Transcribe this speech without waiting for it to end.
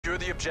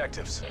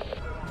objectives.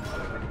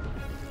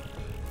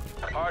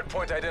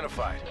 Hardpoint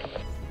identified.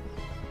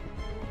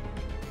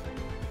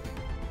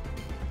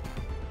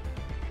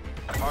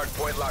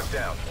 Hardpoint locked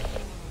down.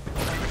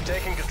 We've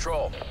taken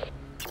control.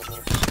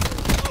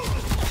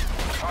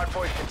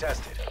 Hardpoint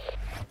contested.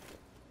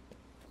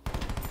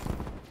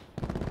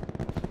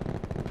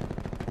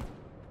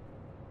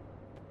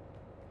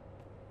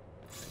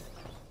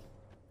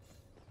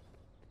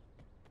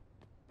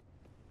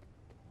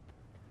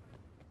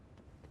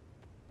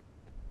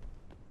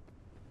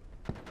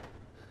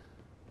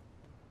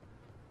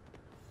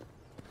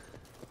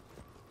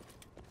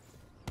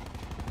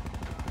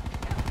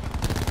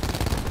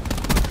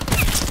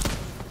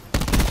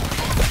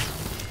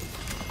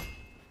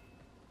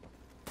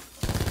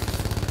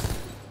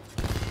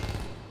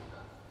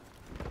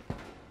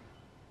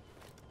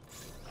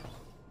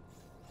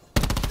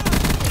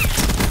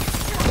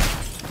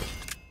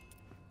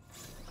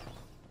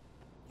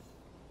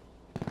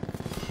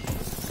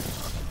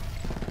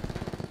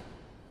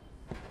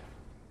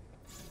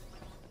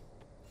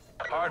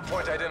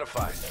 Hardpoint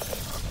identified.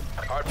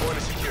 Hardpoint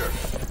is secure.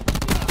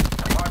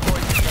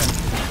 Hardpoint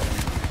contested.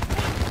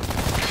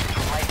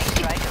 Lightning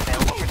strike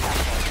available for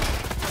testing.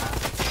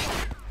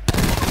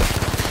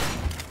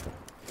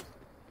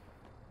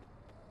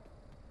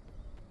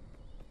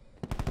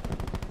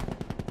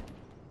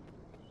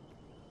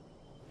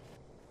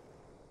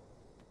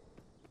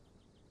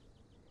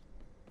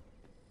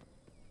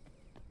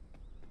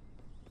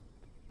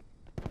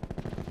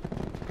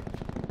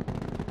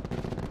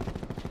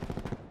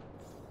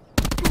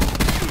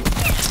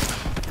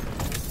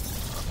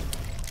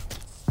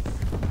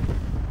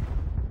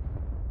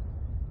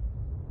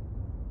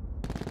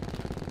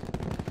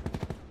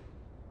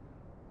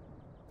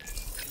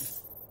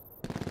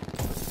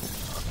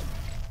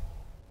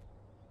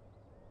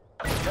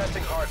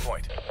 Testing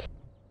hardpoint.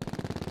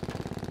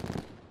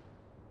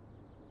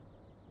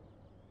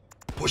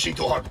 Pushing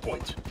to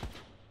hardpoint.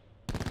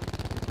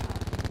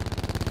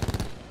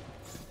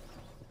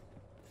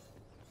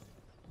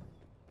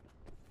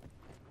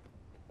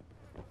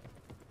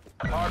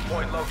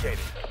 Hardpoint located.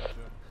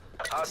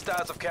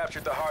 Hostiles have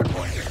captured the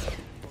hardpoint.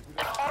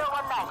 Arrow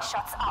 19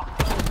 shots up.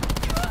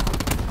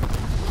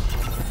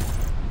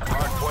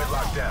 Hardpoint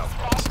locked down.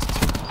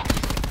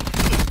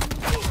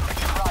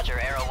 Roger,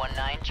 Arrow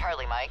 19,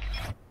 Charlie Mike.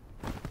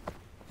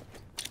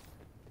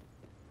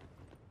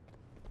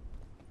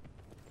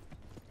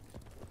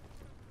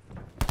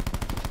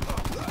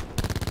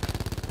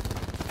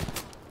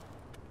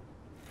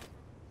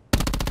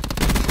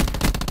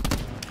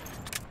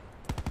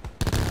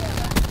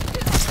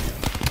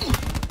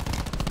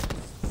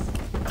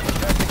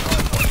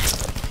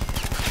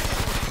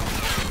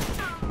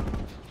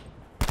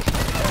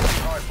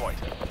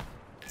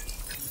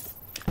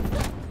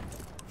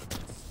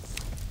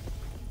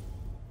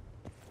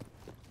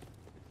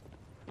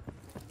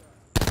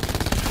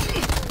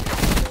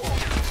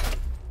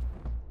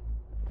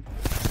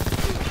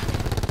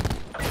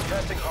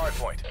 Testing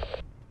hardpoint.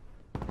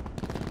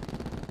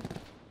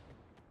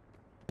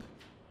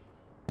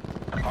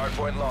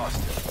 Hardpoint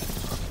lost.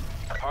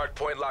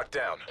 Hardpoint locked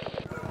down.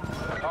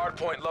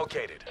 Hardpoint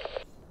located.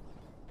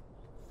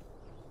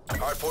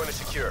 Hardpoint is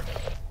secure.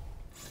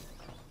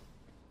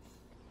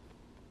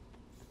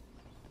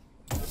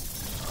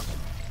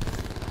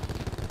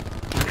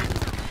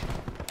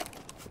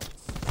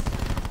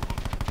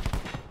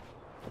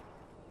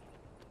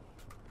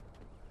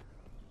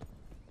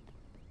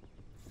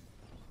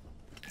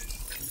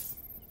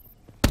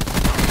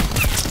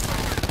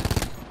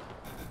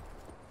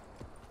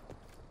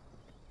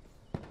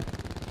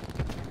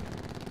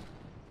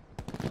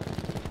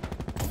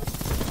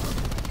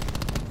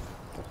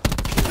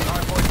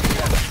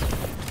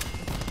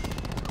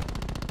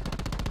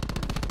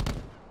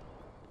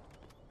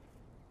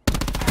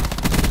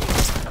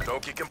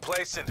 Don't get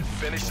complacent.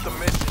 Finish the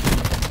mission.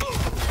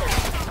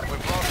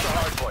 We've lost the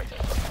hardpoint.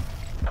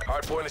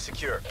 Hardpoint is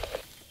secure.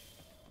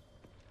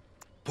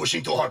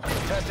 Pushing to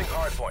hardpoint. Testing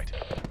hardpoint.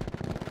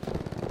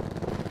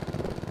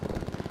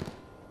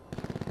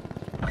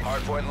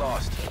 Hardpoint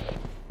lost.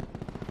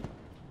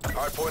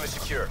 Hardpoint is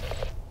secure.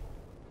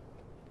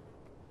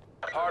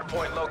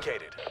 Hardpoint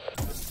located.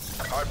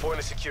 Hardpoint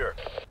is secure.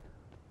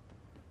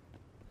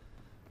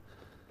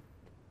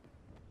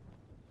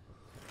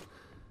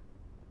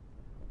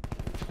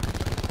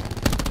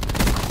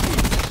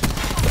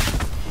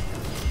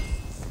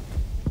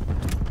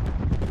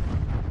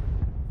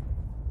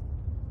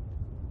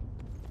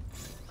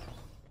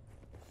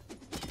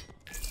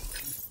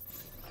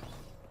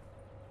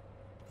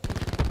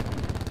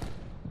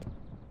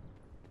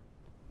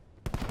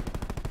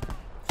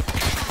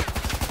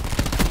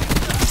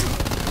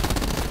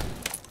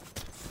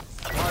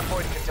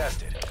 Hardpoint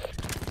contested.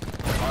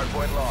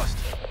 Hardpoint lost.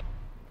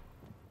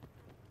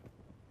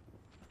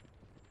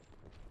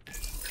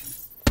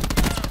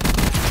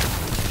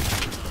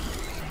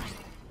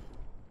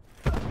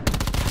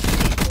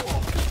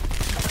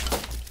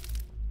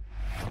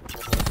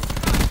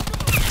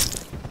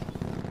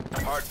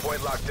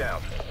 Hardpoint locked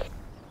down.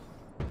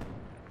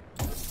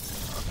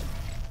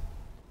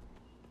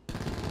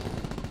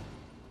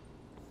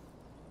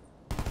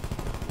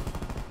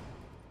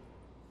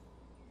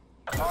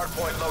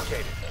 Hardpoint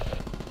located.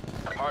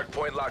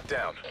 Hardpoint locked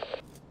down.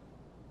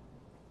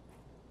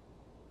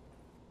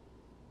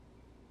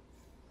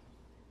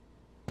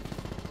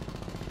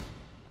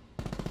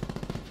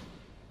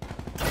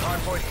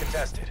 Hardpoint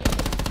contested.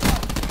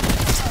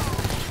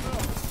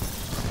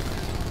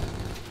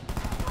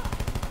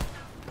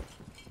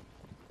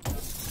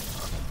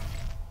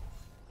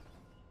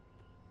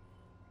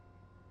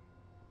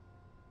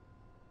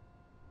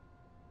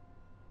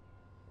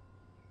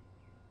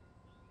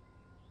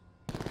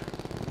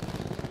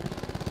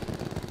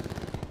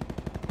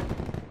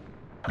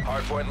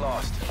 Hardpoint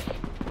lost.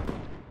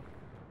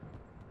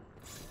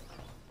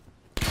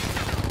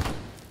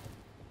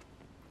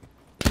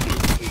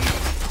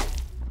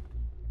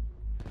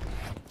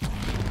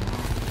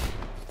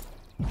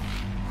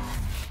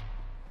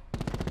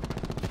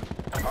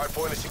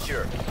 Hardpoint is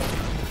secure.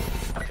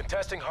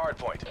 Contesting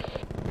hardpoint.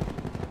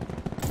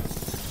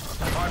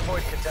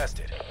 Hardpoint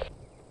contested.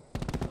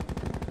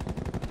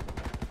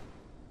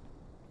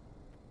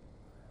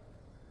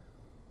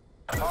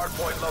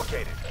 Hardpoint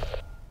located.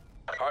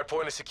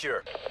 Hardpoint is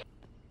secure.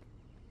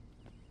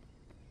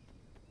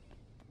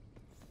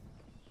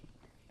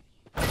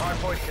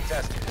 Hardpoint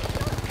contested.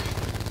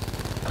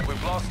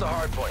 We've lost the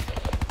hardpoint.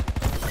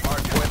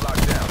 Hardpoint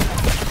locked down.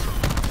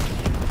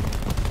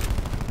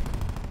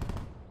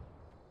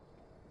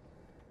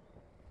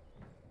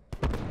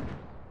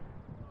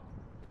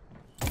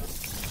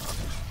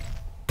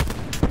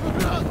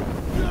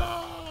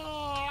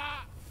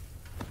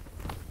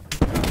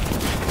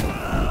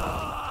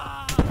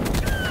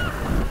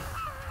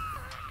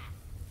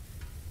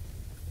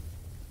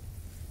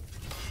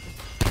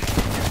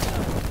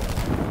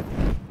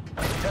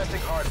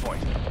 Contesting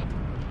hardpoint.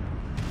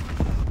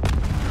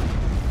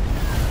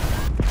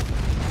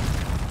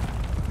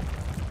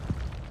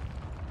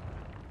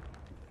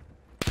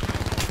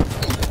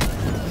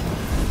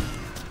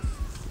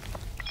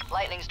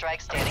 Lightning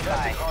strike standing by.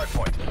 Contesting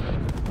hardpoint.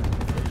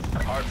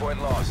 Hardpoint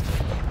lost.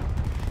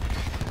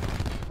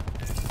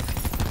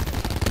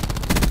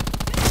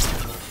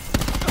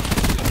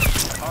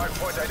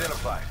 Hardpoint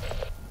identified.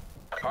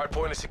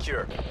 Hardpoint is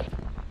secure.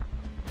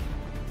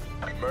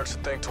 Mercs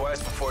would think twice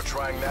before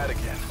trying that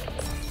again.